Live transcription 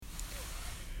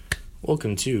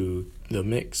Welcome to The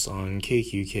Mix on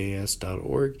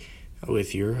kqks.org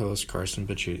with your host, Carson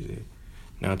Patrizzi.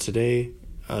 Now today,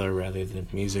 rather than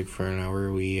music for an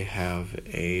hour, we have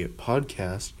a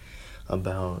podcast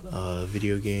about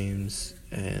video games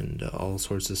and all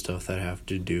sorts of stuff that have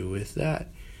to do with that.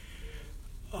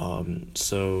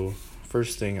 So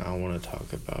first thing I want to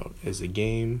talk about is a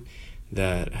game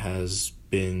that has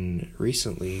been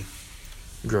recently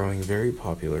growing very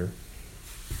popular,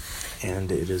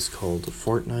 and it is called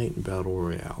Fortnite Battle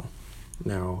Royale.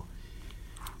 Now,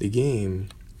 the game,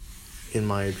 in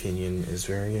my opinion, is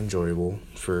very enjoyable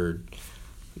for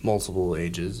multiple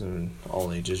ages, and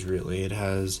all ages really. It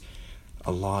has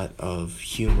a lot of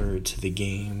humor to the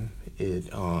game.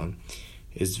 It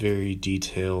is very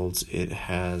detailed. It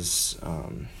has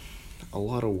a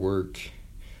lot of work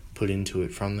put into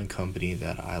it from the company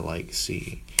that I like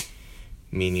seeing,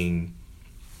 meaning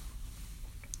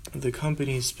the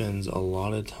company spends a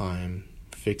lot of time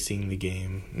fixing the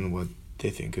game and what they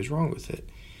think is wrong with it,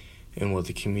 and what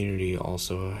the community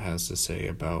also has to say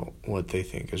about what they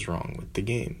think is wrong with the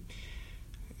game.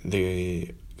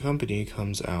 The company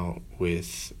comes out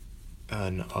with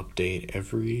an update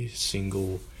every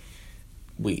single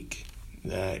week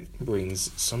that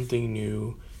brings something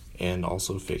new and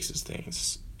also fixes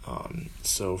things.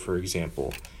 So for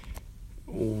example,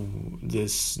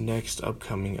 this next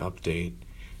upcoming update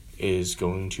is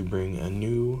going to bring a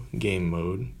new game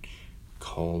mode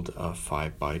called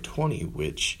 5x20,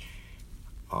 which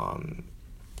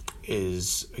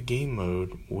is a game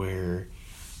mode where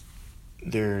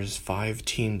there's 5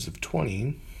 teams of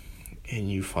 20 and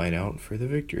you fight out for the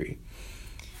victory,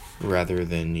 rather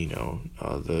than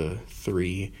the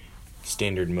 3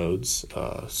 standard modes,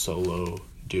 solo,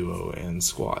 duo, and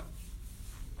squad.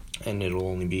 And it'll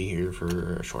only be here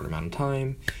for a short amount of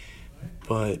time,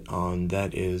 but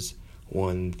that is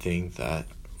one thing that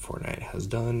Fortnite has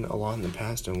done a lot in the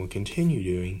past and will continue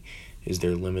doing, is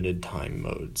their limited time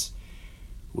modes,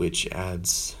 which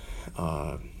adds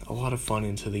a lot of fun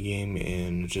into the game,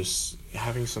 and just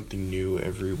having something new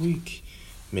every week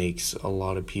makes a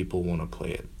lot of people want to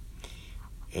play it.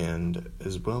 And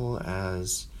as well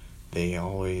as they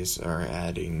always are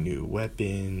adding new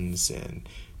weapons and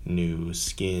new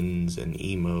skins and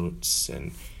emotes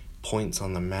and points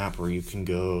on the map where you can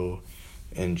go,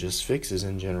 and just fixes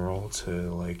in general to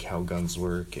like how guns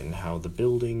work and how the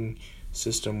building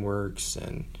system works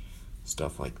and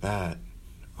stuff like that.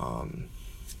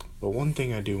 But one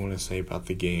thing I do want to say about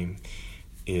the game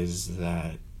is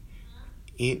that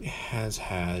it has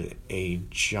had a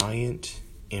giant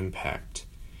impact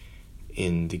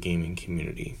in the gaming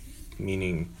community,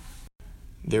 meaning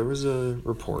there was a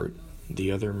report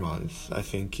the other month, I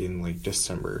think in like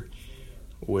December,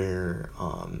 where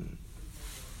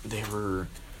they were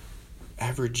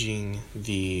averaging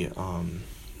the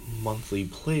monthly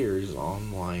players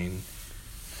online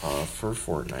for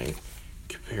Fortnite,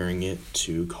 comparing it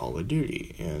to Call of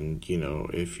Duty. And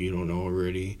if you don't know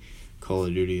already, Call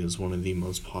of Duty is one of the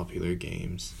most popular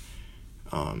games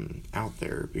out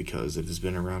there, because it has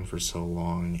been around for so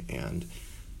long and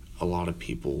a lot of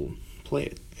people play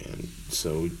it. And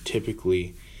so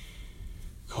typically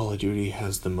Call of Duty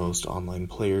has the most online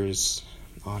players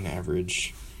on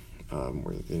average,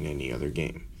 more than any other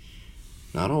game.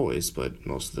 Not always, but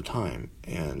most of the time.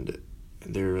 And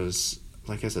there was,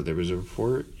 like I said, there was a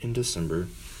report in December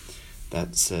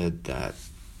that said that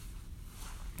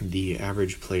the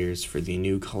average players for the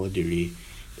new Call of Duty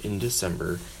in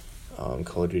December,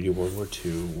 Call of Duty World War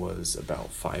II, was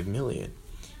about 5 million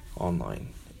online.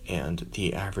 And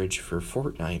the average for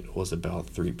Fortnite was about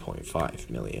 3.5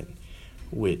 million.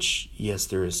 Which, yes,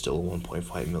 there is still a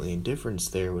 1.5 million difference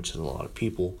there, which is a lot of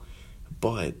people,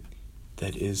 but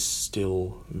that is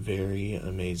still very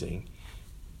amazing.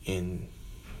 In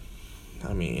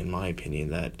my opinion,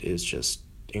 that is just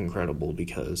incredible,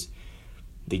 because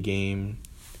the game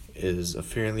is a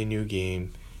fairly new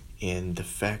game, and the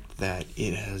fact that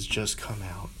it has just come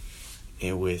out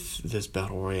and with this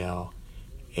Battle Royale,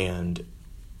 and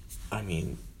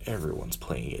everyone's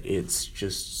playing it. It's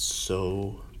just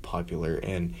so popular,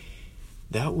 and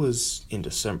that was in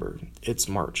December. It's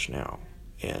March now,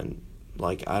 and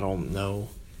I don't know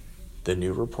the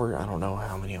new report. I don't know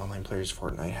how many online players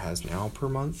Fortnite has now per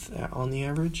month on the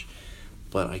average,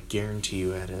 but I guarantee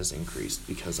you it has increased,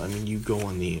 because you go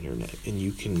on the internet and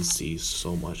you can see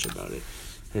so much about it.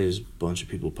 There's a bunch of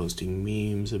people posting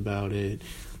memes about it.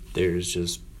 There's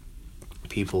just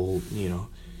people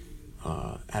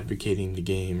advocating the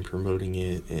game, promoting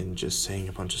it, and just saying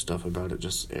a bunch of stuff about it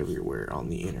just everywhere on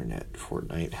the internet.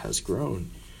 Fortnite has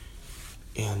grown,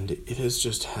 And it has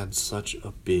just had such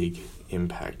a big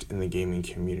impact in the gaming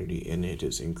community, and it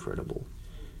is incredible.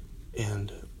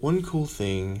 And one cool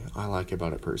thing I like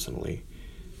about it personally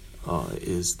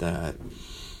is that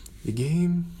the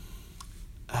game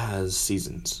has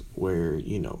seasons where,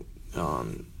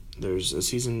 there's a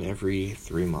season every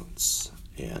 3 months,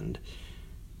 and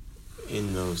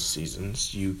in those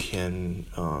seasons you can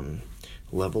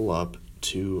level up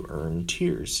to earn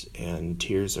tiers, and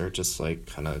tiers are just like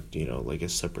kind of, like a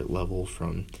separate level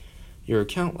from your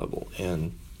account level,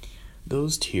 and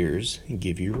those tiers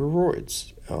give you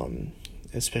rewards,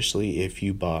 especially if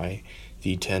you buy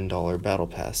the $10 battle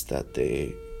pass that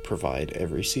they provide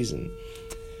every season.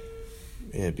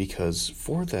 Because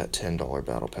for that $10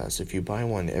 battle pass, if you buy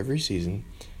one every season,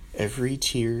 every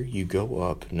tier you go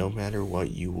up, no matter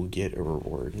what, you will get a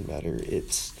reward. No matter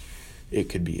it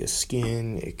could be a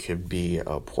skin, it could be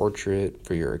a portrait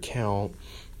for your account,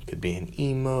 it could be an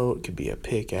emote, it could be a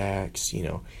pickaxe,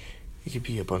 it could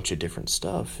be a bunch of different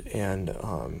stuff. And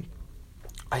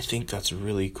I think that's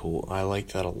really cool. I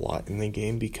like that a lot in the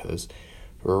game, because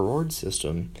a reward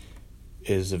system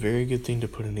is a very good thing to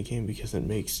put in the game, because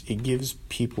it gives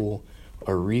people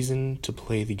a reason to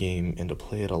play the game and to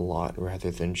play it a lot,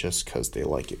 rather than just because they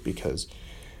like it. Because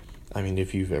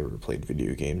if you've ever played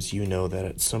video games, you know that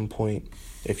at some point,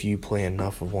 if you play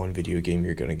enough of one video game,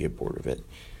 you're going to get bored of it.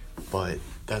 But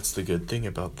that's the good thing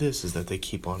about this, is that they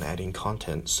keep on adding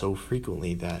content so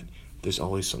frequently that there's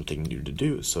always something new to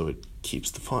do, so it keeps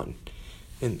the fun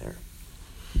in there.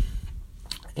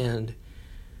 And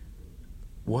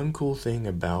one cool thing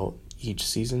about each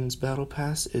season's battle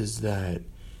pass is that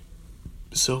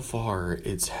so far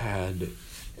it's had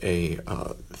a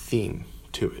theme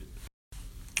to it,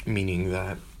 meaning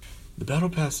that the battle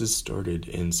passes started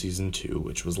in season 2,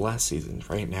 which was last season.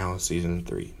 Right now season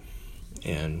 3,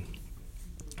 and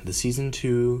the season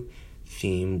 2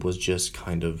 theme was just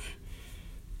kind of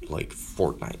like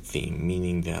Fortnite theme,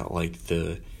 meaning that like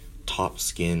the top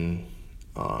skin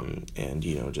and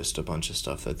just a bunch of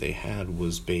stuff that they had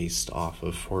was based off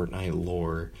of Fortnite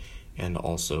lore, and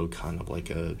also kind of like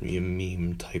a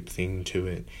meme type thing to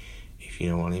it, if you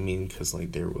know what I mean. Because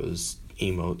like there was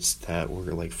emotes that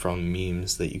were like from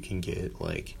memes that you can get,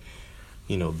 like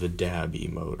the dab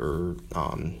emote or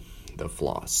the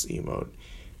floss emote,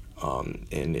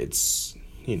 and it's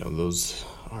those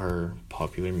are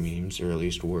popular memes, or at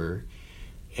least were,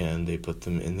 and they put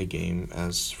them in the game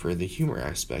as for the humor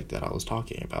aspect that I was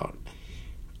talking about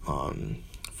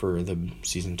for the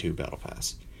season 2 battle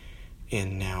pass.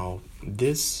 And now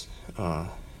this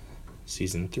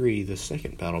season 3, the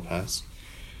second battle pass,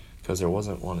 because there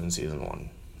wasn't one in season 1,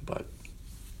 but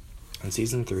in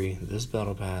season 3, this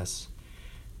battle pass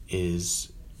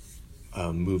is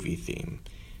a movie theme.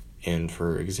 And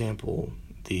for example,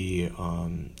 the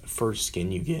first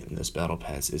skin you get in this battle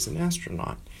pass is an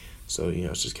astronaut. So,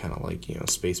 it's just kind of like,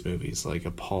 space movies like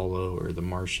Apollo or The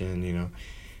Martian,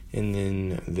 And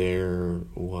then there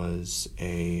was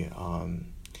the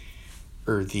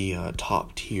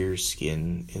top tier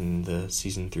skin in the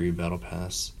season 3 battle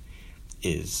pass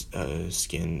is a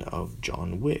skin of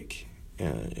John Wick.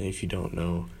 And if you don't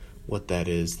know what that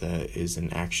is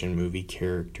an action movie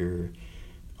character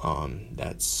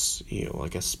that's,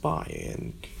 like a spy.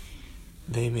 And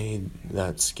they made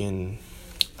that skin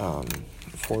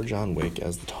for John Wick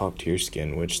as the top tier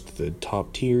skin, which the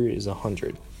top tier is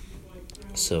 100.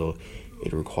 So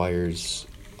it requires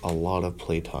a lot of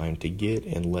playtime to get,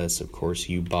 unless of course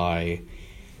you buy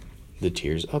the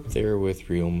tiers up there with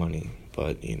real money.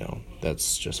 But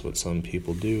that's just what some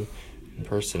people do.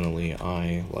 Personally,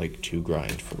 I like to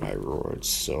grind for my rewards,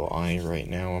 so right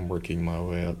now I'm working my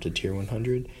way up to tier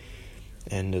 100,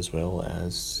 and as well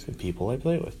as the people I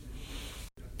play with.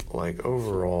 Like,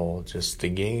 overall, just the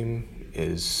game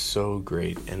is so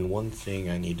great. And one thing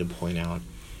I need to point out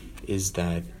is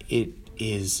that it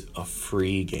is a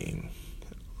free game.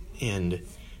 And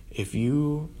if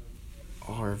you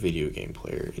are a video game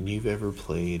player and you've ever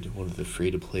played one of the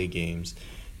free-to-play games,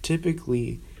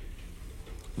 typically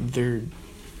they're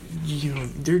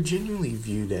genuinely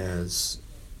viewed as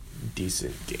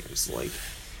decent games, like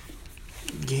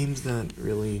games that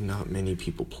really not many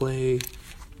people play.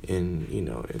 And,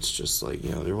 it's just like,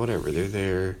 they're whatever. They're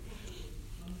there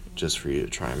just for you to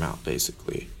try them out,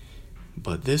 basically.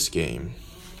 But this game,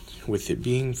 with it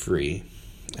being free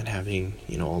and having,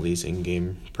 all these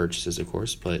in-game purchases, of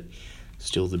course, but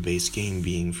still the base game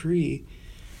being free,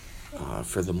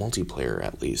 for the multiplayer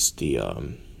at least,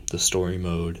 the story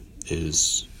mode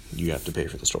is, you have to pay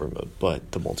for the story mode,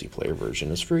 but the multiplayer version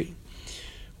is free,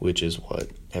 which is what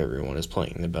everyone is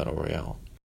playing, the Battle Royale.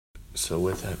 So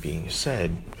with that being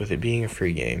said, with it being a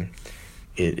free game,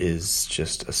 it is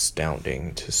just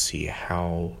astounding to see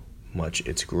how much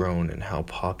it's grown and how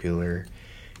popular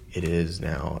it is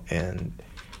now. And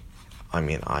I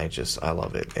mean, I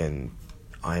love it, and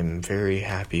I'm very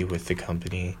happy with the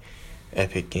company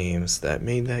Epic Games that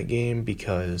made that game,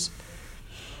 because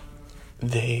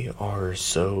they are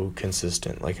so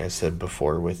consistent, like I said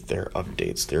before, with their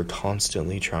updates. They're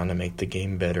constantly trying to make the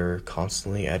game better,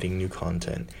 constantly adding new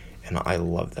content, and I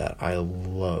love that. I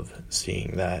love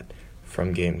seeing that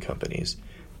from game companies,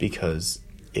 because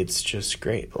it's just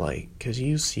great. Like, because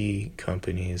you see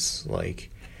companies like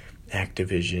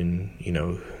Activision,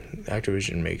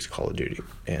 Activision makes Call of Duty,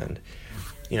 and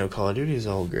Call of Duty is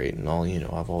all great and all.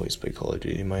 I've always played Call of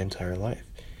Duty my entire life,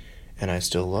 and I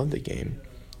still love the game,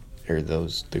 or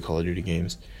the Call of Duty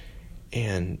games,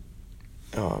 and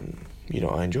I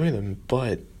enjoy them.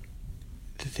 But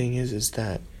the thing is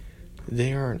that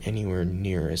they aren't anywhere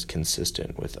near as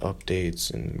consistent with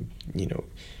updates and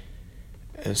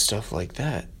and stuff like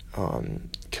that.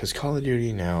 Because Call of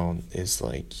Duty now is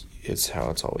like, it's how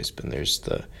it's always been. There's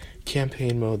the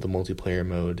campaign mode, the multiplayer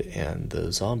mode, and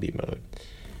the zombie mode.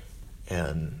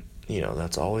 And,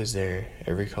 that's always there,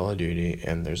 every Call of Duty,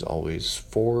 and there's always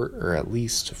 4, or at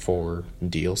least 4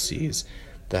 DLCs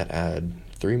that add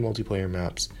 3 multiplayer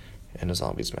maps and a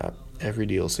zombies map, every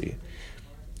DLC.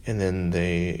 And then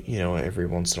they, every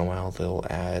once in a while, they'll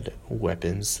add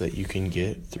weapons that you can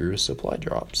get through supply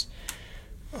drops.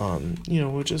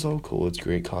 Which is all cool, it's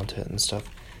great content and stuff.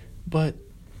 But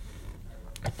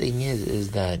the thing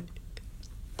is that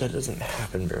doesn't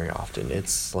happen very often.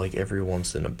 It's like every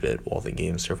once in a bit while the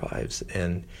game survives.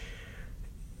 And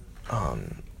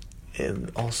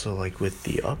also, like, with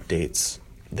the updates,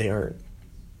 they aren't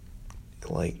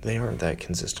that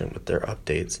consistent with their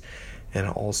updates. And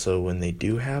also, when they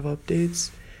do have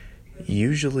updates,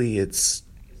 usually it's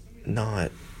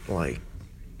not like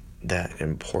that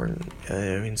important.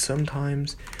 I mean,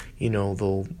 sometimes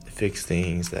they'll fix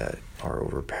things that are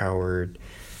overpowered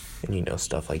and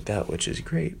stuff like that, which is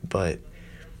great, but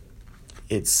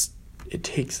it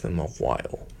takes them a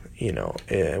while,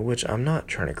 which I'm not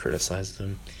trying to criticize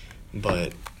them,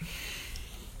 but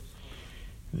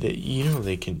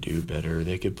they can do better.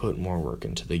 They could put more work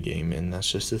into the game. And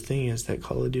that's just the thing, is that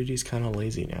Call of Duty's kind of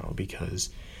lazy now, because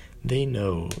they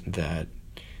know that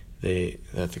the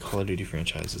Call of Duty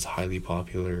franchise is highly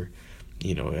popular.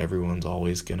 Everyone's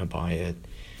always gonna buy it.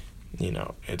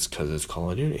 It's because it's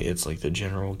Call of Duty. It's like the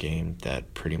general game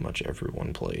that pretty much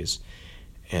everyone plays.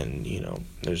 And,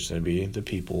 there's going to be the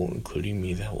people, including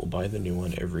me, that will buy the new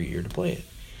one every year to play it.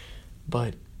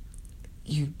 But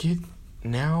you get,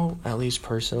 now, at least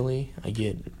personally, I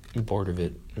get bored of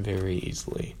it very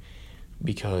easily.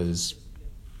 Because,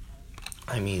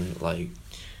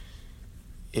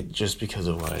 just because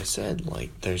of what I said,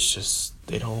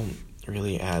 they don't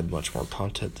really add much more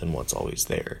content than what's always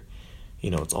there.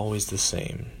 It's always the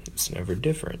same. It's never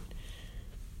different.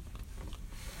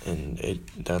 And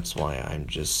that's why I'm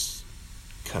just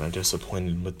kind of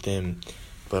disappointed with them.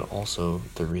 But also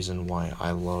the reason why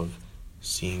I love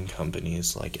seeing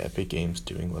companies like Epic Games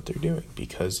doing what they're doing,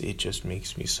 because it just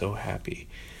makes me so happy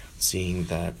seeing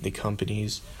that the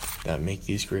companies that make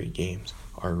these great games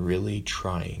are really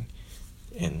trying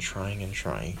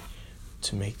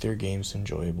to make their games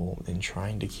enjoyable, and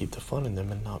trying to keep the fun in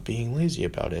them, and not being lazy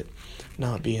about it.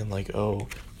 Not being like,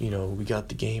 we got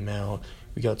the game out,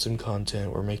 we got some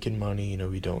content, we're making money,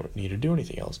 we don't need to do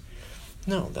anything else.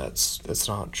 No, that's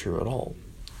not true at all.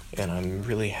 And I'm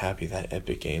really happy that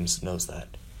Epic Games knows that.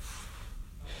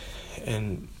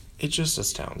 And it just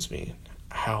astounds me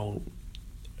how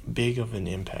big of an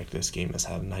impact this game has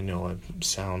had. And I know I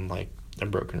sound like a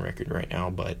broken record right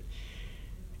now, but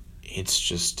it's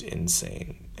just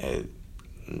insane.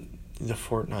 The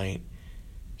Fortnite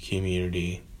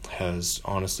community has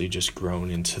honestly just grown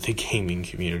into the gaming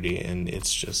community, and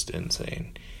it's just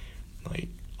insane. Like,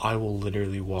 I will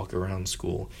literally walk around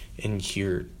school and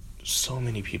hear so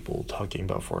many people talking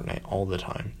about Fortnite all the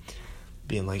time,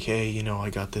 being like, hey, I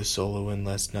got this solo win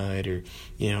last night, or,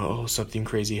 something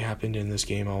crazy happened in this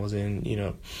game I was in,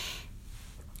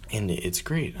 and it's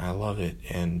great. I love it,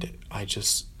 and I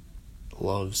just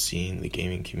love seeing the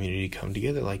gaming community come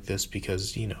together like this,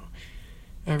 because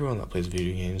everyone that plays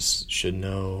video games should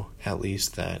know at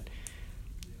least that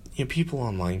people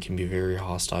online can be very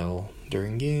hostile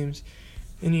during games,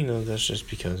 and that's just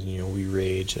because we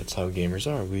rage. That's how gamers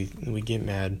are. We get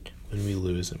mad when we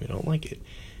lose and we don't like it.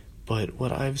 But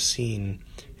what I've seen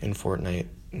in Fortnite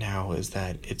now is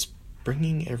that it's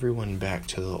bringing everyone back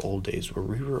to the old days where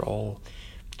we were all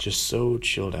just so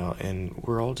chilled out, and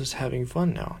we're all just having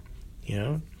fun now.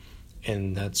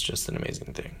 And that's just an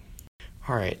amazing thing.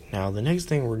 Alright, now the next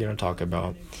thing we're going to talk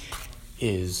about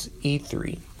is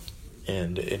E3.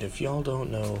 And if y'all don't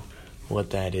know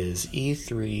what that is,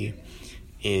 E3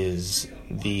 is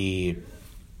the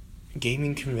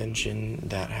gaming convention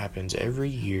that happens every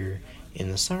year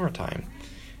in the summertime.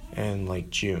 And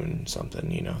like June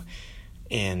something,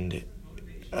 And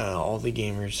all the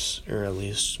gamers, or at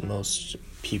least most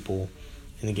people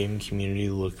in the gaming community,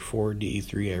 look forward to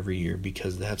E3 every year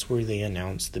because that's where they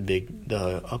announce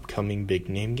the upcoming big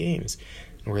name games,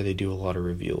 where they do a lot of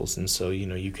reveals. And so,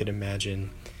 you could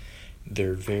imagine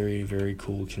they're very, very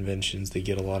cool conventions. They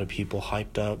get a lot of people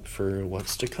hyped up for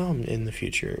what's to come in the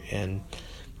future, and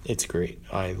it's great.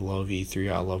 I love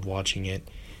E3. I love watching it,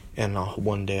 and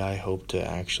one day I hope to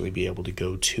actually be able to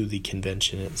go to the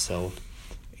convention itself,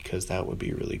 because that would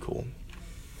be really cool.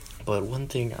 But one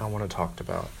thing I want to talk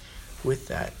about with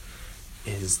that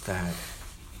is that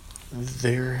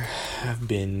there have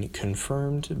been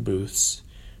confirmed booths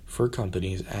for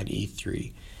companies at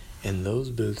E3, and those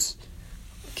booths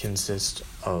consist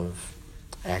of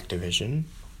Activision,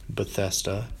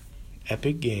 Bethesda,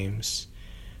 Epic Games,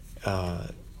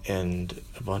 and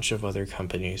a bunch of other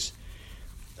companies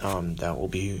that will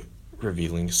be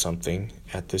revealing something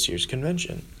at this year's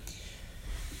convention.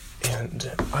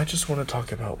 And I just want to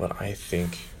talk about what I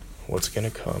think, what's going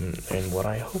to come, and what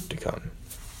I hope to come.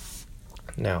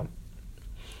 Now,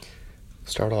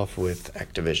 start off with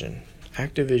Activision.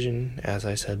 Activision, as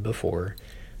I said before,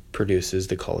 produces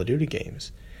the Call of Duty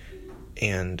games.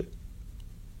 And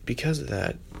because of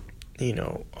that,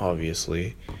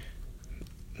 obviously,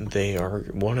 they are,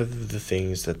 one of the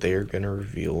things that they are going to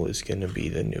reveal is going to be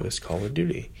the newest Call of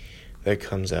Duty that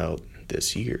comes out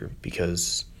this year,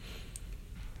 because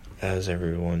as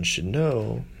everyone should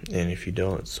know, and if you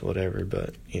don't, it's whatever,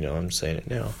 but, I'm saying it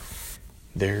now,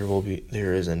 there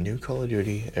is a new Call of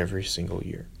Duty every single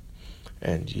year.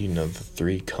 And, the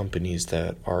three companies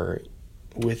that are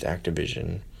with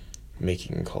Activision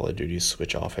making Call of Duty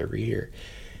switch off every year.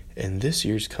 And this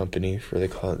year's company for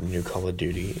the new Call of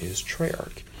Duty is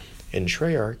Treyarch. And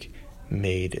Treyarch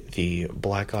made the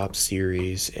Black Ops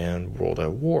series and World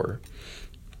at War.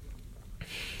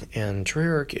 And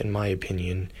Treyarch, in my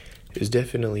opinion, is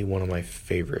definitely my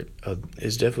favorite of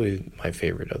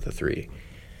the three,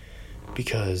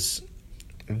 because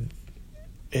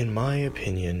in my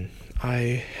opinion,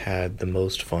 I had the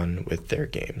most fun with their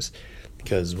games,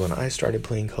 because when I started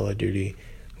playing Call of Duty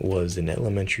was in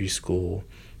elementary school,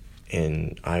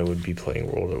 and I would be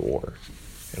playing World at War.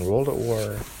 And World at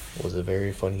War was a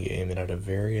very fun game. It had a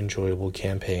very enjoyable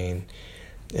campaign.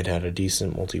 It had a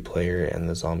decent multiplayer, and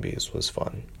the zombies was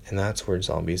fun. And that's where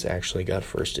zombies actually got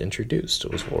first introduced.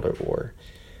 It was World at War.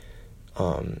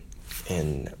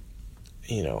 And,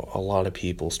 a lot of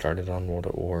people started on World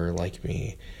at War like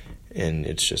me, and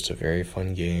it's just a very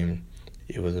fun game.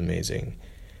 It was amazing.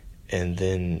 And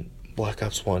then Black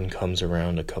Ops 1 comes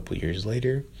around a couple years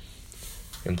later,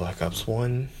 and Black Ops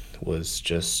 1 was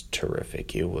just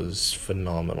terrific. It was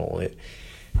phenomenal.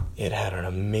 It had an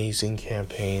amazing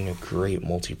campaign, a great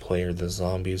multiplayer. The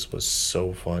zombies was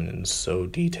so fun and so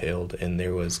detailed, and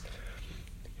there was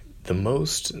the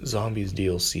most zombies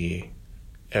DLC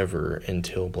ever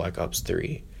until Black Ops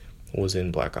 3 was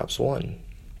in Black Ops 1.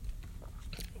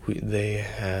 They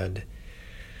had,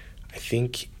 I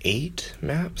think, 8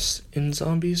 maps in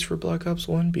zombies for Black Ops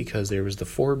 1, because there was the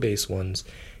 4 base ones,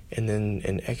 and then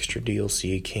an extra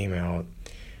DLC came out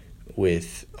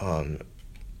with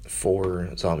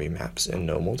 4 zombie maps and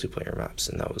no multiplayer maps,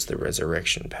 and that was the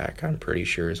Resurrection Pack, I'm pretty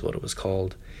sure is what it was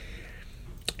called.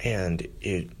 And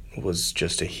it was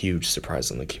just a huge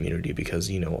surprise in the community, because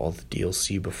all the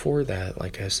DLC before that,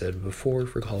 like I said before,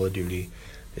 for Call of Duty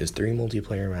is 3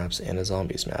 multiplayer maps and a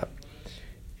zombies map,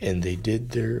 and they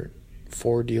did their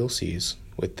 4 DLCs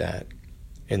with that,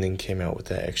 and then came out with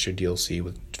that extra DLC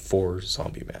with 4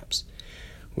 zombie maps,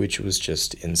 which was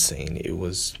just insane. It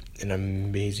was an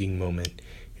amazing moment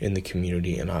in the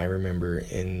community, and I remember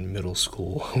in middle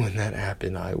school when that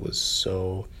happened, I was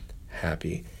so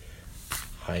happy.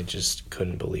 I just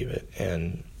couldn't believe it,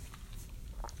 and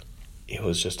it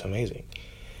was just amazing.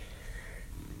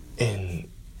 In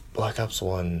Black Ops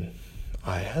 1,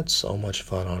 I had so much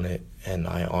fun on it, and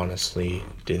I honestly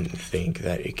didn't think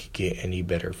that it could get any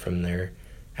better from there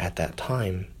at that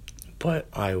time, but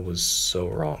I was so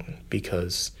wrong,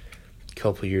 because a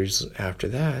couple years after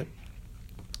that,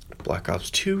 Black Ops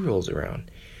 2 rolls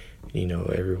around.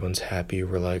 Everyone's happy.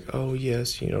 We're like, oh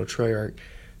yes, Treyarch,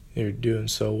 they're doing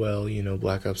so well,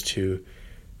 Black Ops 2,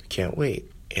 can't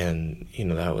wait. And,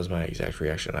 that was my exact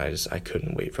reaction. I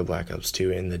couldn't wait for Black Ops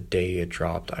 2, and the day it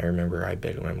dropped, I remember I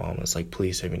begged my mom, I was like,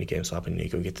 please take me to GameStop, I need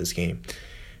to go get this game.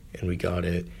 And we got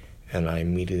it, and I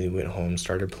immediately went home,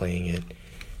 started playing it,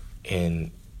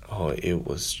 and it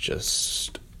was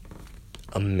just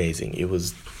amazing. It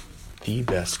was the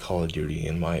best Call of Duty,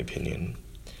 in my opinion,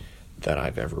 that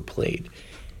I've ever played.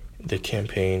 The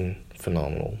campaign,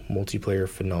 phenomenal. Multiplayer,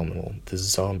 phenomenal. The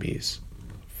zombies,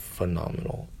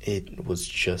 phenomenal. It was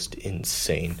just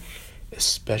insane,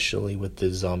 especially with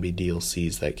the zombie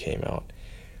DLCs that came out.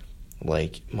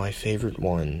 Like, my favorite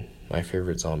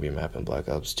zombie map in Black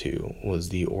Ops 2 was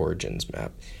the Origins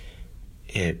map.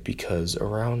 Because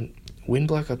around when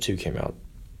Black Ops 2 came out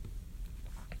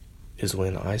is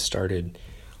when I started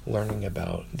learning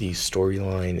about the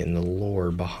storyline and the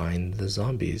lore behind the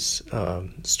zombies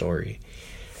story.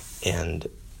 And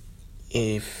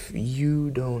if you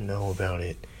don't know about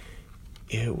it,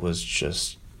 it was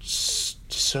just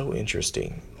so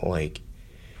interesting. Like,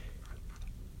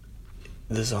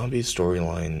 the zombie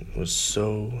storyline was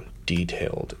so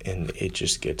detailed, and it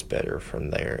just gets better from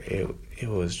there. It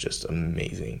was just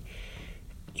amazing,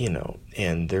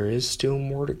 and there is still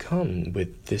more to come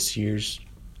with this year's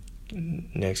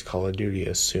next Call of Duty,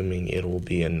 assuming it will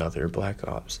be another Black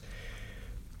Ops.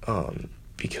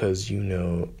 Because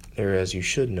as you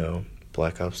should know,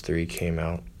 Black Ops 3 came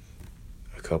out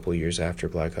a couple years after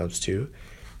Black Ops 2.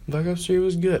 Black Ops 3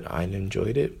 was good. I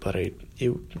enjoyed it, but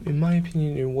in my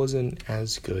opinion, it wasn't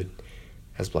as good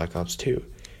as Black Ops 2.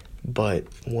 But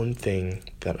one thing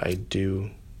that I do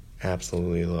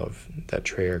absolutely love that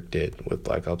Treyarch did with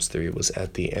Black Ops 3 was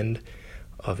at the end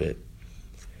of it,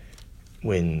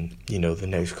 when, the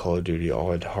next Call of Duty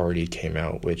already came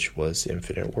out, which was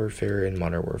Infinite Warfare and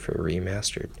Modern Warfare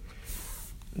Remastered.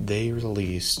 They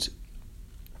released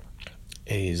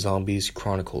a Zombies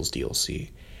Chronicles DLC,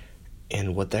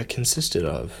 and what that consisted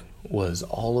of was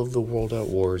all of the World at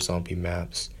War zombie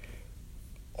maps,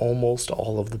 almost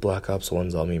all of the Black Ops 1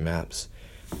 zombie maps,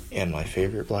 and my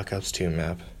favorite Black Ops 2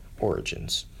 map,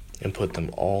 Origins, and put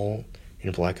them all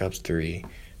in Black Ops 3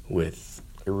 with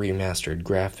remastered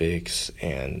graphics,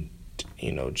 and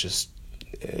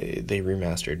they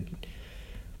remastered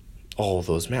all of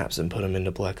those maps and put them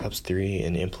into Black Ops 3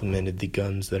 and implemented the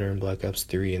guns that are in Black Ops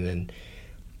 3, and then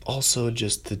also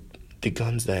just the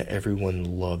guns that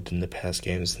everyone loved in the past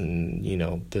games, and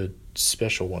the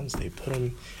special ones, they put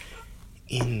them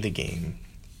in the game,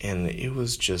 and it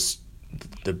was just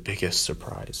the biggest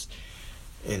surprise.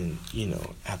 And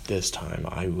at this time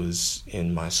I was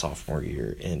in my sophomore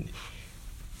year, and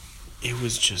it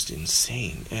was just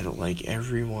insane, and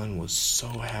everyone was so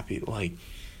happy.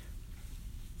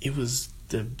 It was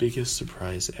the biggest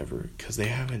surprise ever, because they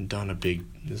haven't done a big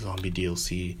zombie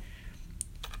DLC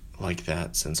like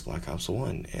that since Black Ops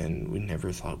 1, and we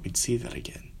never thought we'd see that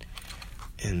again.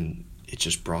 And it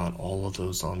just brought all of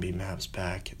those zombie maps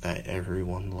back that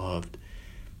everyone loved,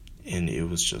 and it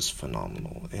was just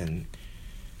phenomenal. And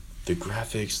the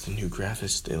graphics, the new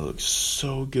graphics, they look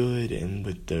so good, and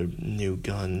with the new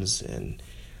guns and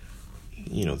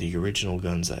the original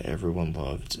guns that everyone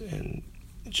loved, and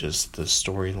just the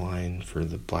storyline for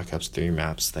the Black Ops 3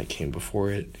 maps that came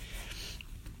before it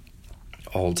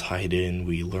all tied in.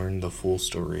 We learned the full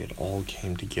story. It all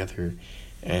came together,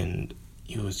 and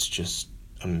it was just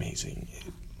amazing.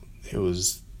 It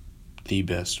was the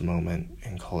best moment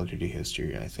in Call of Duty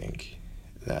history, I think,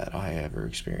 that I ever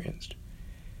experienced.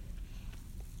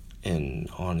 And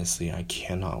honestly, I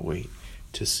cannot wait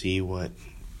to see what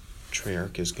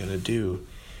Treyarch is going to do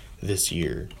this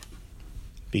year,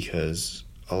 because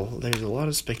there's a lot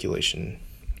of speculation,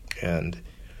 and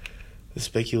the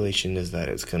speculation is that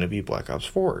it's going to be Black Ops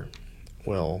 4.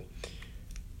 Well,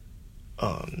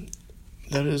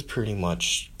 that is pretty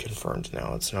much confirmed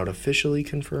now. It's not officially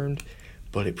confirmed,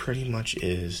 but it pretty much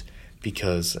is,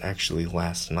 because actually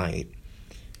last night,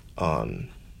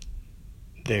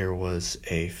 there was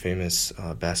a famous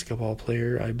basketball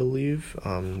player, I believe,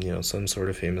 some sort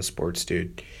of famous sports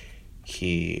dude.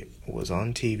 He was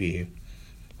on TV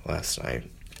last night,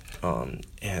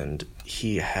 and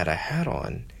he had a hat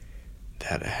on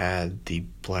that had the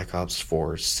Black Ops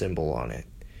 4 symbol on it.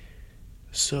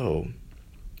 So,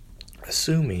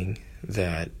 assuming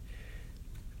that,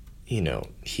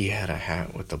 he had a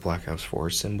hat with the Black Ops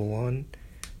 4 symbol on,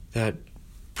 that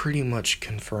pretty much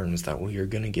confirms that we are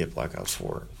going to get Black Ops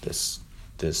 4 this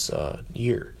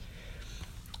year.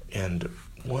 And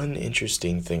one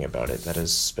interesting thing about it that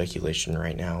is speculation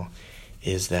right now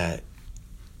is that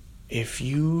if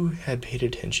you had paid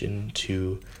attention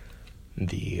to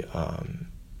the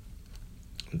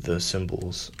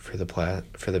symbols for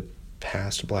the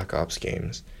past Black Ops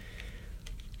games,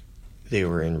 they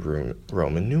were in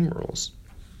Roman numerals,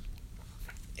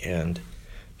 and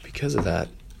because of that,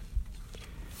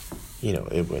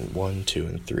 it went 1, 2,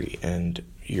 and 3, and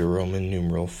your Roman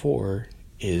numeral 4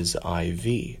 is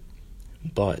IV,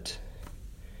 but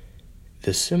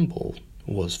the symbol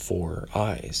was 4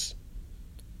 eyes.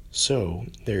 So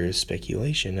there is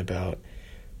speculation about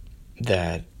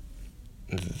that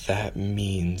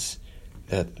means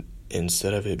that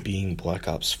instead of it being Black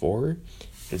Ops 4,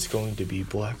 it's going to be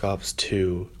Black Ops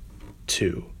 2,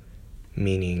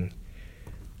 meaning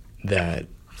that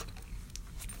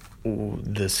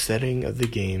the setting of the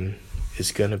game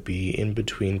is going to be in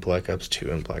between Black Ops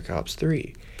 2 and Black Ops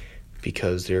 3,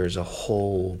 because there's a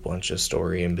whole bunch of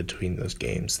story in between those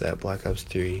games that Black Ops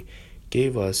 3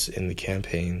 gave us in the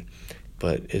campaign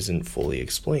but isn't fully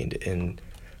explained, and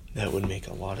that would make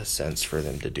a lot of sense for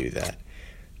them to do that,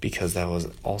 because that was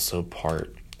also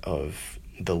part of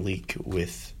the leak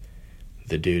with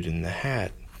the dude in the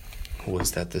hat,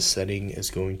 was that the setting is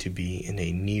going to be in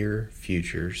a near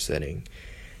future setting.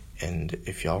 And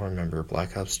if y'all remember,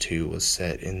 Black Ops 2 was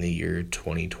set in the year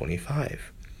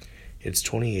 2025. It's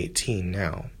 2018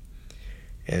 now.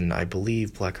 And I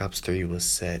believe Black Ops 3 was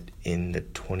set in the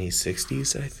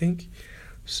 2060s, I think.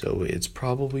 So it's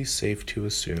probably safe to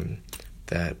assume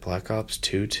that Black Ops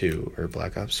 2 or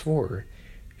Black Ops 4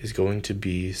 is going to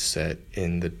be set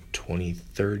in the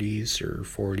 2030s or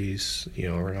 40s,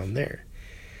 around there.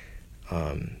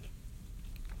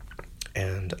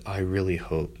 And I really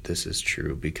hope this is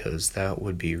true, because that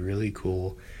would be really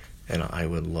cool and I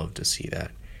would love to see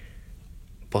that.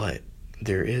 But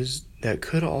that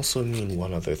could also mean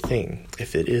one other thing.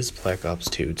 If it is Black Ops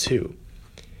 2,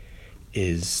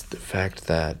 is the fact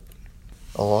that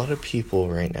a lot of people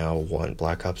right now want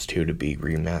Black Ops 2 to be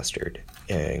remastered,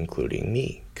 including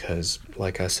me, because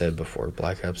like I said before,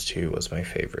 Black Ops 2 was my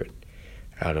favorite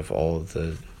out of all of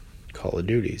the Call of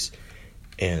Duties.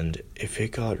 And if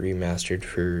it got remastered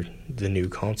for the new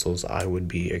consoles, I would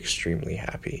be extremely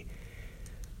happy.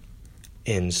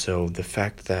 And so the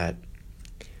fact that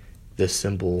the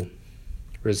symbol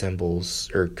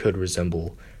resembles or could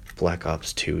resemble Black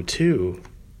Ops 2,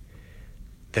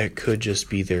 that could just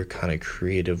be their kind of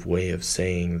creative way of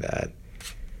saying that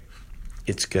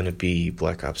it's going to be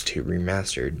Black Ops 2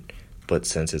 remastered, but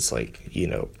since it's like,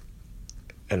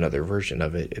 another version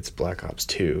of it, it's Black Ops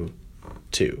 2,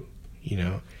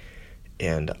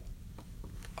 and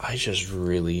I just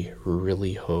really,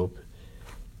 really hope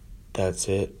that's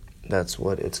it. That's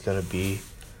what it's going to be,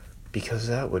 because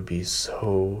that would be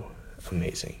so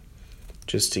amazing.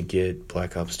 Just to get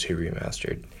Black Ops 2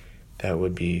 remastered, that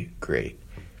would be great.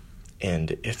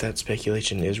 And if that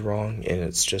speculation is wrong and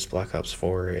it's just Black Ops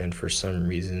 4 and for some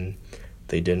reason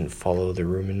they didn't follow the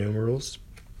Roman numerals,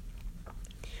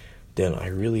 then I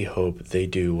really hope they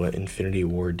do what Infinity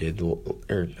Ward did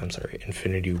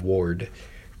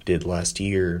last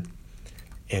year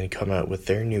and come out with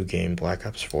their new game, Black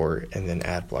Ops 4, and then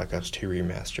add Black Ops 2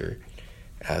 Remaster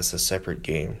as a separate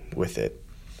game with it.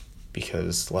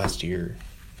 Because last year,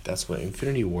 that's what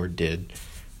Infinity Ward did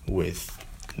with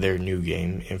their new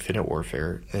game, Infinite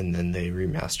Warfare, and then they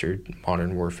remastered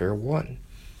Modern Warfare 1.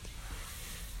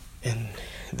 And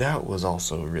that was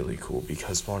also really cool,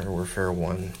 because Modern Warfare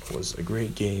 1 was a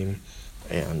great game,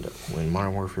 and when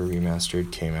Modern Warfare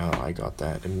Remastered came out, I got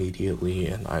that immediately,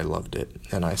 and I loved it,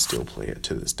 and I still play it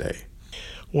to this day.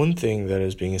 One thing that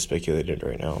is being speculated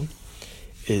right now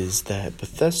is that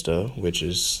Bethesda, which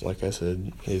is, like I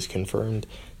said, is confirmed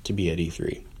to be at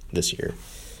E3 this year,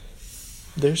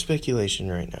 their speculation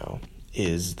right now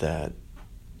is that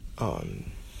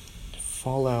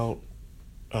Fallout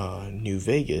New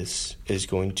Vegas is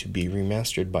going to be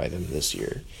remastered by them this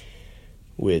year,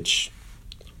 which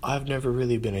I've never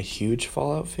really been a huge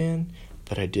Fallout fan,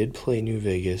 but I did play New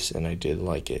Vegas and I did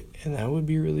like it, and that would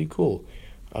be really cool.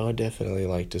 I would definitely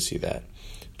like to see that,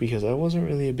 because I wasn't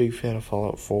really a big fan of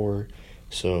Fallout 4,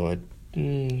 so I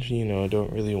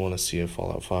don't really want to see a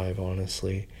Fallout 5,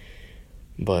 honestly,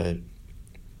 but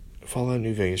Fallout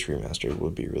New Vegas Remastered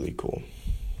would be really cool.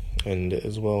 And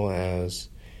as well as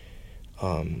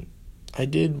I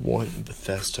did want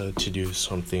Bethesda to do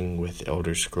something with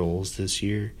Elder Scrolls this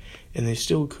year, and they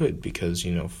still could, because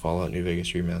Fallout New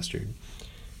Vegas Remastered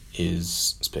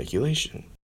is speculation.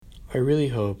 I really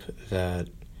hope that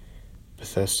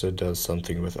Bethesda does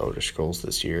something with Elder Scrolls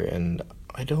this year, and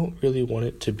I don't really want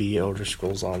it to be Elder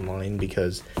Scrolls Online,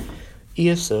 because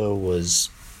ESO was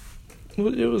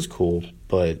cool,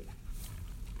 but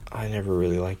I never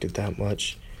really liked it that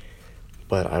much.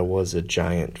 But I was a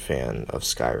giant fan of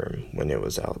Skyrim when it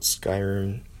was out.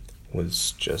 Skyrim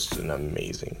was just an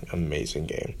amazing, amazing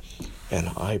game. And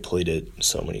I played it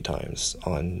so many times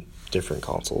on different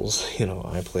consoles.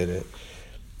 I played it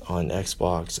on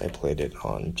Xbox, I played it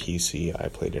on PC, I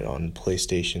played it on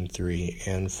PlayStation 3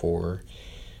 and 4.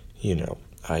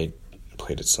 I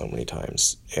played it so many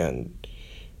times, and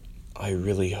I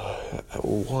really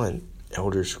want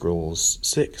Elder Scrolls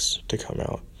 6 to come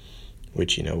out,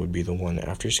 which, would be the one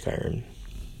after Skyrim,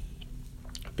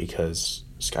 because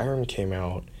Skyrim came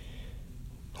out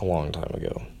a long time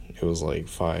ago. It was like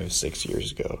 5-6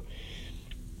 years ago.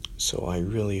 So I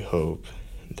really hope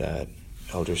that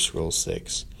Elder Scrolls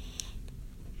 6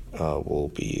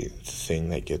 will be the thing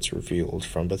that gets revealed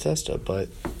from Bethesda. But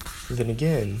then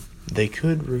again, they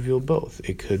could reveal both.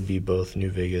 It could be both New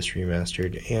Vegas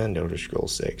Remastered and Elder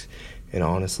Scrolls 6. And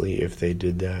honestly, if they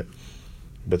did that,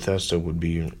 Bethesda would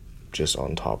be just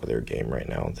on top of their game right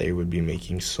now. They would be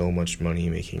making so much money,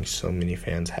 making so many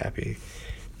fans happy,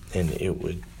 and it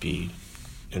would be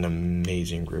an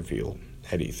amazing reveal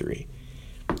at E3.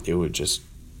 It would just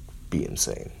be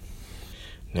insane.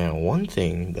 Now, one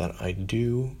thing that I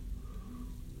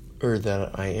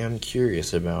am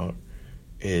curious about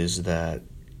is that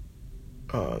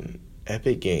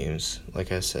Epic Games,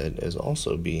 like I said, is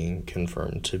also being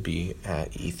confirmed to be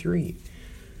at E3.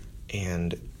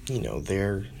 And,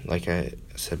 they're, like I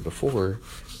said before,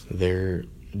 their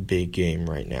big game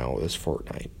right now is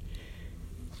Fortnite.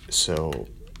 So,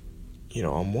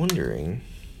 I'm wondering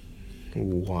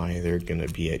why they're going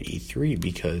to be at E3,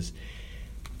 because,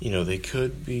 they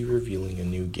could be revealing a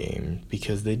new game,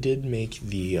 because they did make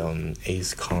the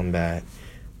Ace Combat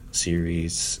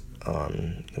series,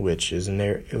 which is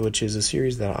a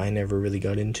series that I never really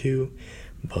got into,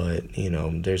 but,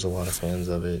 there's a lot of fans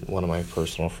of it. One of my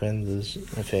personal friends is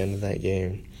a fan of that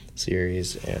game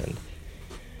series, and,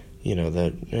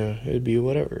 it'd be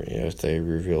whatever. If they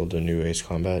revealed a new Ace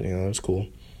Combat, that's cool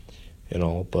and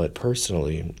all. But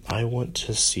personally, I want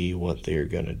to see what they're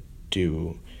gonna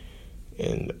do,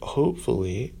 and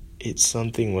hopefully it's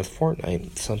something with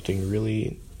Fortnite, something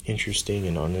really interesting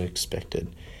and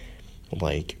unexpected,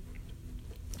 like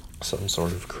some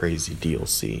sort of crazy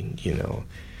DLC,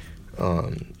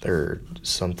 or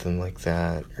something like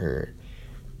that, or,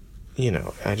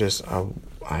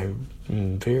 I'm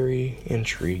very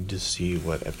intrigued to see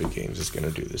what Epic Games is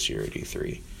going to do this year at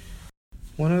E3.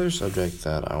 One other subject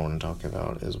that I want to talk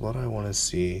about is what I want to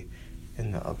see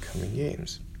in the upcoming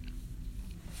games,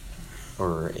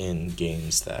 or in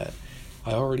games that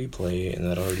I already play and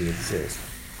that already exist,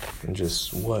 and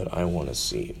just what I want to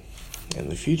see in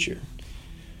the future.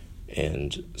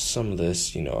 And some of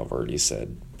this, I've already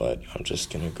said, but I'm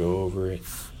just going to go over it,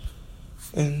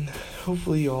 and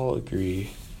hopefully you all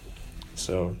agree.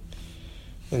 So,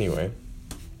 anyway,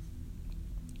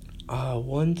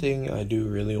 one thing I do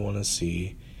really want to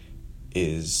see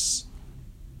is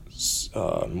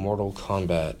Mortal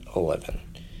Kombat 11.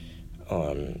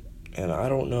 And I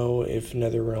don't know if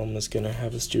NetherRealm is going to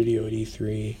have a studio at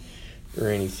E3 or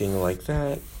anything like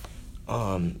that,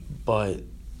 but,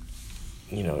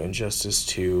 Injustice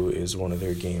 2 is one of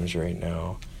their games right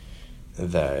now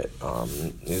that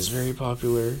is very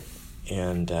popular,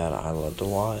 and that I loved a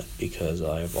lot, because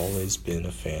I've always been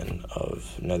a fan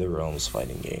of NetherRealm's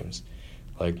fighting games,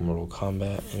 like Mortal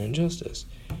Kombat and Injustice.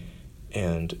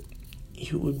 And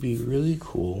it would be really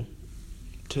cool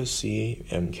to see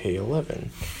MK11,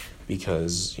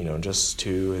 because, Injustice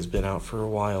 2 has been out for a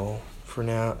while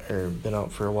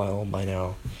by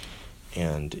now,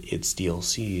 and its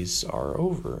DLCs are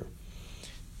over.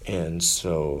 And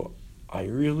so I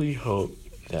really hope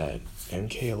that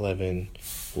MK11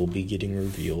 will be getting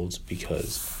revealed,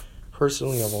 because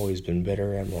personally I've always been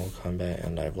better at Mortal Kombat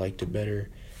and I've liked it better,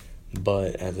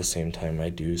 but at the same time I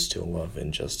do still love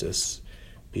Injustice,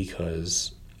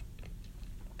 because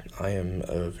I am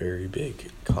a very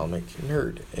big comic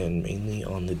nerd, and mainly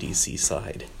on the DC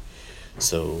side.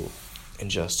 So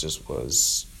Injustice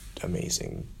was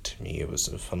amazing to me. It was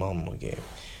a phenomenal game.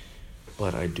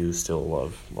 But I do still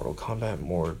love Mortal Kombat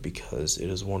more, because it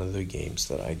is one of the games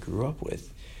that I grew up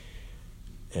with.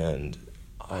 And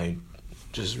I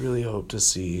just really hope to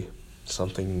see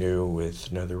something new with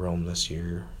NetherRealm this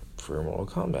year for Mortal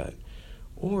Kombat.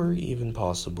 Or even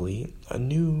possibly a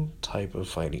new type of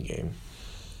fighting game.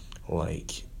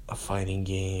 Like a fighting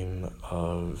game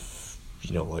of,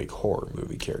 like horror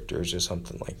movie characters or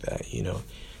something like that,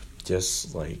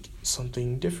 Just like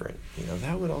something different,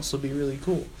 that would also be really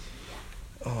cool.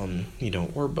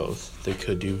 Or both. They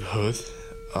could do both.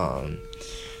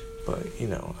 But,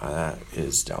 that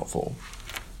is doubtful.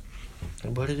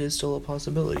 But it is still a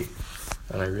possibility.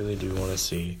 And I really do want to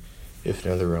see if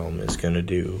NetherRealm is going to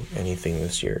do anything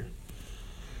this year.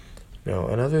 Now,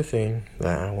 another thing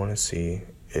that I want to see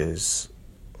is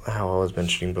how I was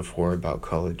mentioning before about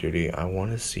Call of Duty. I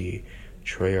want to see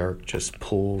Treyarch just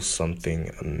pull something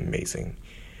amazing.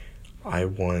 I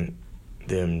want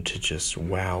them to just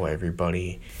wow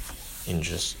everybody and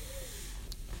just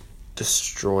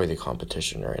destroy the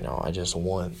competition right now. I just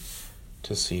want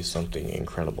to see something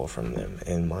incredible from them,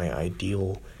 and my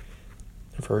ideal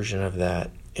version of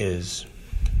that is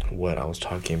what I was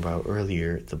talking about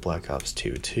earlier, the Black Ops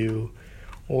 2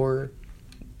 or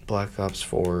Black Ops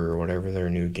 4 or whatever their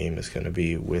new game is going to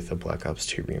be with a Black Ops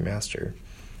 2 remaster.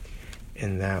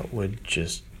 And that would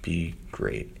just be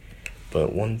great.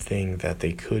 But one thing that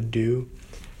they could do,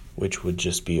 which would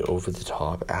just be over the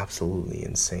top, absolutely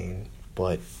insane,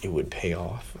 but it would pay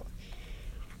off,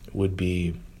 would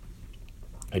be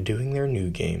doing their new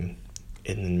game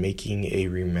and then making a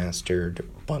remastered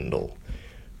bundle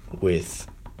with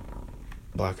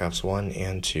Black Ops 1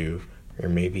 and 2, or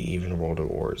maybe even World at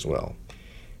War as well.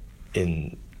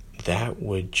 And that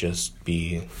would just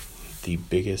be the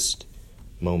biggest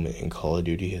moment in Call of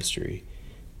Duty history.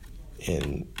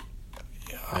 And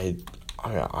I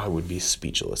would be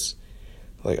speechless.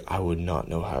 Like, I would not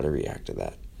know how to react to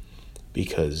that.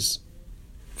 Because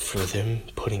for them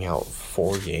putting out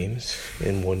 4 games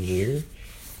in 1 year,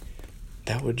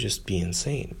 that would just be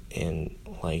insane. And,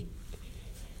 like,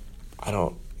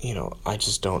 I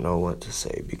just don't know what to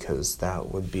say, because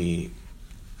that would be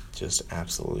just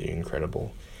absolutely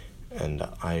incredible. And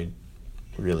I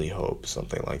really hope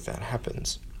something like that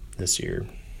happens this year.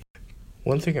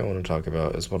 One thing I want to talk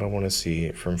about is what I want to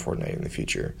see from Fortnite in the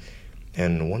future.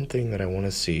 And one thing that I want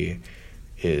to see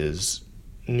is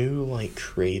new, like,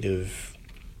 creative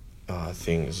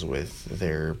things with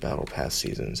their Battle Pass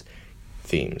seasons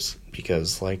themes.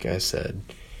 Because, like I said,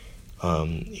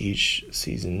 each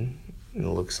season, it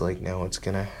looks like now it's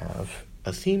going to have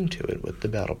a theme to it with the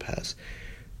Battle Pass.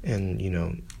 And,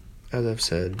 as I've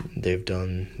said, they've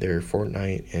done their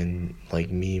Fortnite and,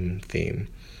 like, meme theme.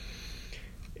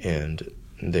 And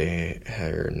they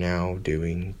are now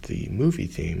doing the movie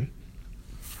theme.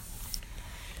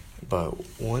 But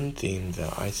one theme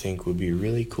that I think would be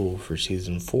really cool for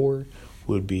Season 4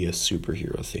 would be a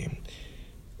superhero theme.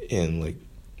 And, like,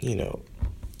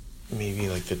 maybe,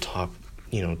 like, the top,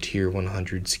 tier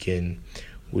 100 skin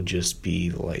would just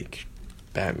be, like,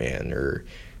 Batman or,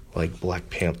 like, Black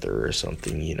Panther or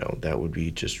something, that would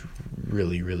be just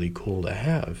really, really cool to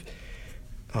have.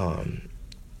 And,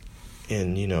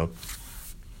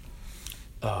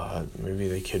 maybe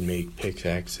they could make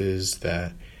pickaxes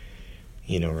that,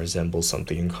 resemble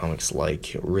something in comics,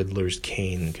 like Riddler's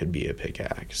cane could be a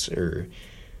pickaxe, or,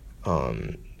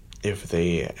 if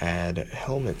they add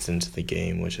helmets into the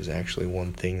game, which is actually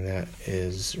one thing that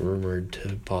is rumored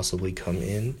to possibly come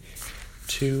in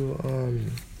to,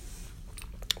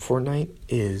 Fortnite,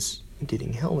 is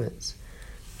getting helmets.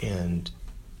 And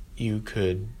they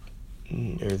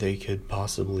could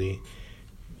possibly,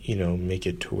 make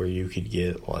it to where you could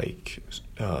get, like,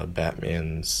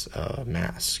 Batman's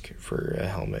mask for a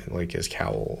helmet, like his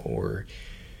cowl, or,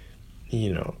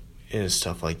 and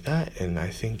stuff like that. And I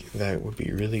think that would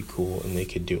be really cool, and they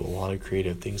could do a lot of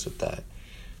creative things with that.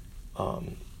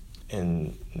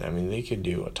 And, they could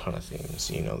do a ton of things.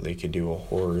 They could do a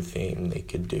horror theme, they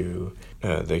could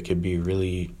be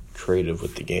really creative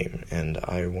with the game, and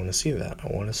I want to see that. I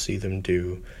want to see them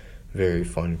do very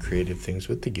fun, creative things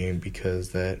with the game, because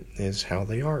that is how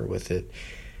they are with it.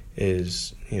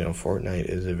 Fortnite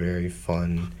is a very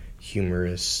fun,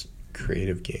 humorous,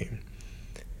 creative game,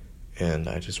 and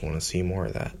I just want to see more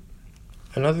of that.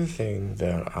 Another thing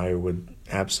that I would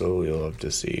absolutely love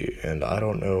to see, and I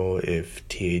don't know if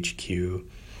THQ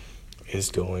is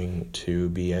going to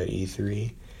be at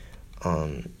E3,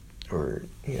 or,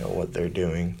 what they're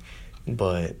doing,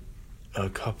 but a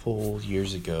couple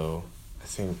years ago, I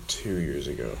think 2 years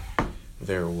ago,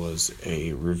 there was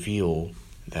a reveal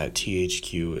that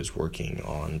THQ is working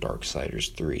on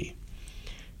Darksiders 3.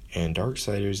 And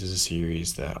Darksiders is a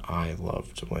series that I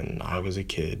loved when I was a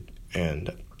kid,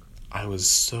 and I was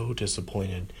so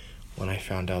disappointed when I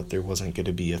found out there wasn't going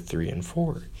to be a 3 and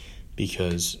 4,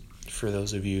 because for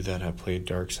those of you that have played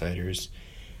Darksiders,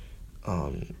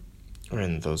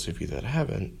 and those of you that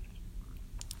haven't,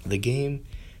 the game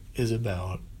is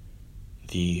about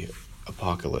the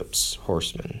Apocalypse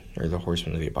Horsemen, or the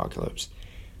Horsemen of the Apocalypse.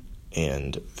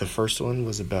 And the first one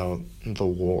was about the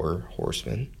War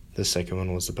Horsemen. The second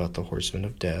one was about the Horsemen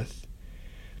of Death.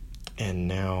 And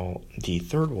now the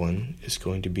third one is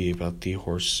going to be about the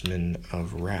Horsemen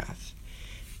of Wrath.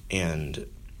 And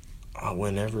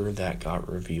whenever that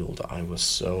got revealed, I was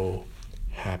so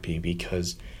happy,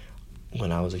 because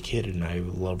when I was a kid and I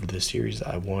loved the series,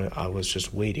 I was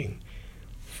just waiting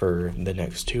for the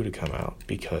next 2 to come out,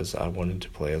 because I wanted to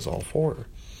play as all 4.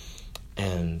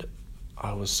 And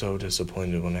I was so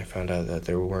disappointed when I found out that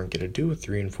they weren't going to do a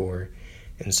 3 and 4,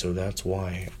 And so that's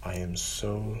why I am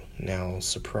so now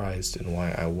surprised, and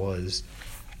why I was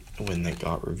when they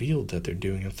got revealed that they're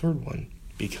doing a third one.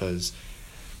 Because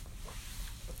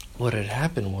what had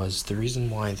happened was, the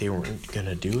reason why they weren't going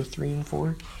to do a 3 and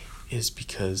 4 is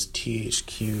because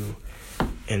THQ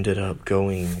ended up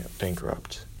going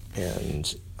bankrupt.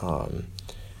 And,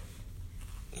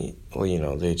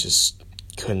 they just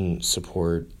couldn't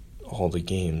support all the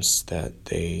games that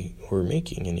they were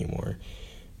making anymore.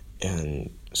 And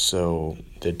so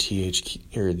the team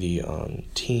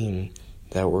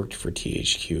that worked for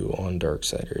THQ on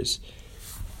Darksiders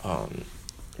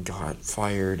got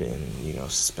fired and,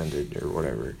 suspended or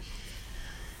whatever.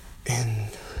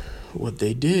 And what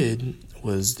they did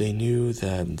was, they knew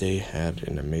that they had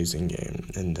an amazing game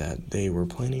and that they were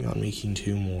planning on making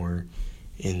 2 more,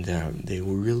 and that they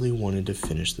really wanted to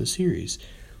finish the series.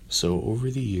 So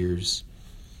over the years,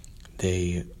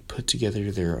 they put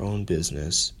together their own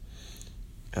business.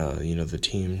 The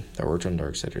team that worked on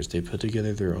Darksiders, they put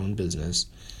together their own business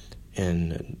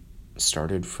and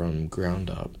started from ground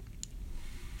up,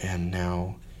 and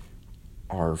now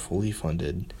are fully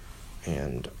funded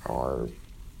and are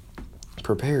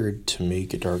prepared to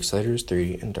make Darksiders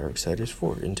 3 and Darksiders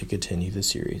 4 and to continue the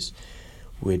series,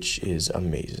 which is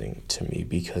amazing to me,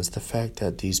 because the fact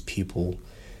that these people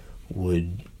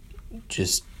would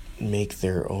just make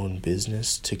their own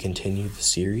business to continue the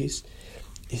series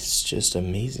is just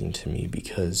amazing to me,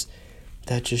 because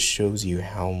that just shows you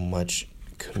how much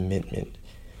commitment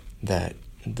that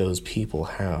those people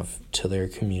have to their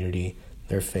community,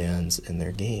 their fans, and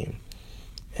their game,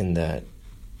 and that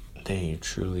they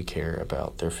truly care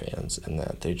about their fans, and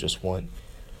that they just want,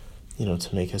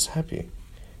 to make us happy,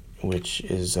 which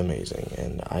is amazing.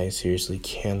 And I seriously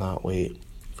cannot wait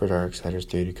for Darksiders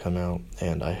 3 to come out,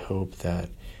 and I hope that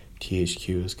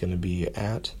THQ is going to be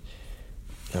at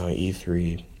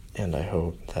E3, and I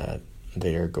hope that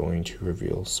they are going to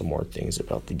reveal some more things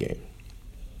about the game.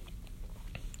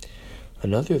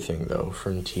 Another thing, though,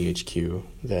 from THQ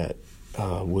that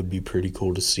would be pretty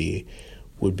cool to see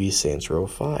would be Saints Row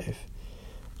 5.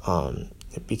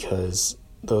 Because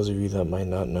those of you that might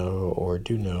not know or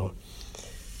do know,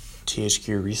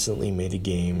 THQ recently made a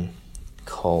game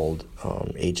called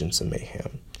Agents of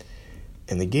Mayhem.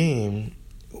 And the game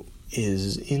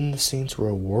is in the Saints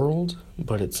Row world,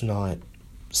 but it's not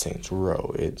Saints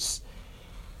Row. It's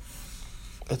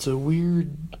a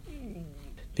weird...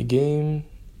 The game,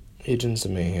 Agents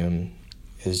of Mayhem,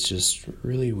 is just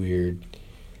really weird.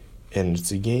 And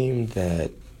it's a game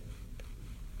that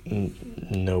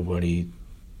nobody...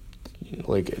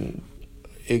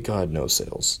 it got no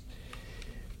sales.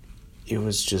 It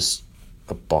was just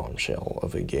a bombshell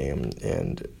of a game,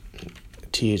 and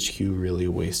THQ really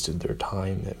wasted their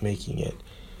time at making it,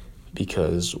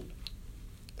 because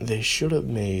they should have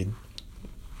made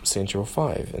Saints Row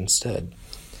 5 instead,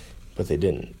 but they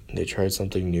didn't. They tried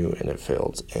something new and it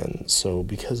failed, and so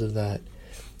because of that,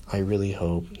 I really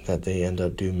hope that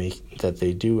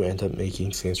they do end up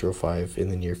making Saints Row 5 in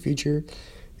the near future,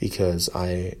 because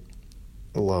I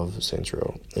love Saints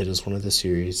Row. It is one of the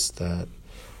series that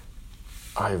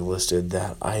I've listed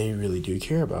that I really do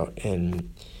care about, and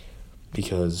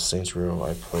because Saints Row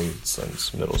I played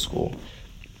since middle school,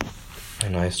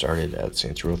 and I started at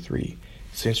Saints Row 3.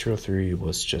 Saints Row 3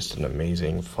 was just an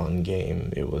amazing, fun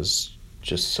game. It was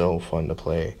just so fun to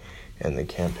play, and the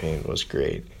campaign was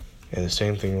great. And the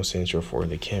same thing with Saints Row 4.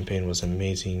 The campaign was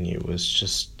amazing. It was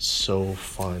just so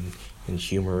fun and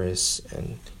humorous,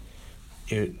 and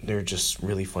they're just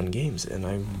really fun games. And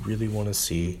I really want to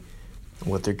see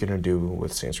what they're going to do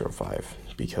with Saints Row 5,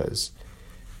 because,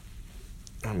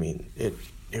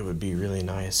 it would be really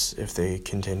nice if they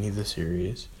continue the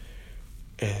series,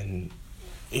 and,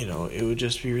 it would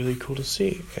just be really cool to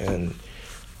see, and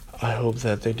I hope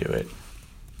that they do it,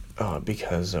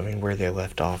 because, where they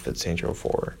left off at Saints Row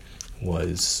 4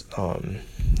 was,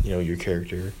 your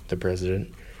character, the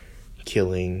president,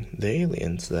 killing the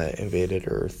aliens that invaded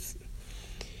Earth,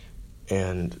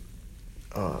 and,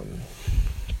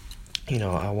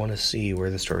 I want to see where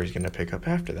the story's going to pick up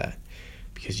after that,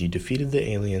 because you defeated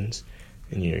the aliens,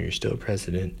 and, you're still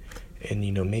president, and,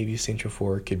 maybe Saints Row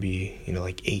 4 could be,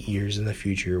 8 years in the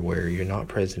future where you're not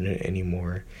president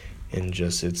anymore, and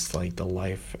just, it's, the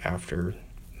life after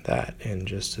that, and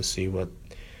just to see what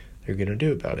they're going to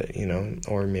do about it,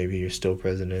 or maybe you're still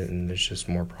president and there's just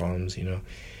more problems,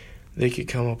 They could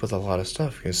come up with a lot of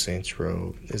stuff, because Saints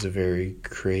Row is a very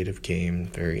creative game,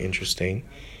 very interesting,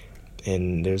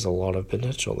 and there's a lot of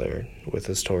potential there with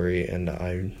the story, and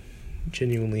I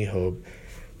genuinely hope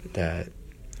that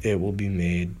it will be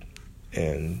made,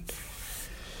 and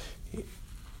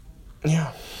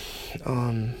yeah,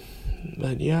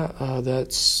 But yeah,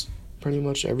 that's pretty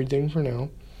much everything for now.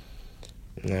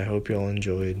 And I hope y'all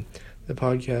enjoyed the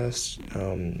podcast.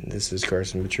 This is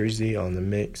Carson Patrizzi on the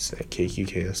mix at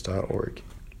kqks.org.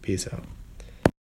 Peace out.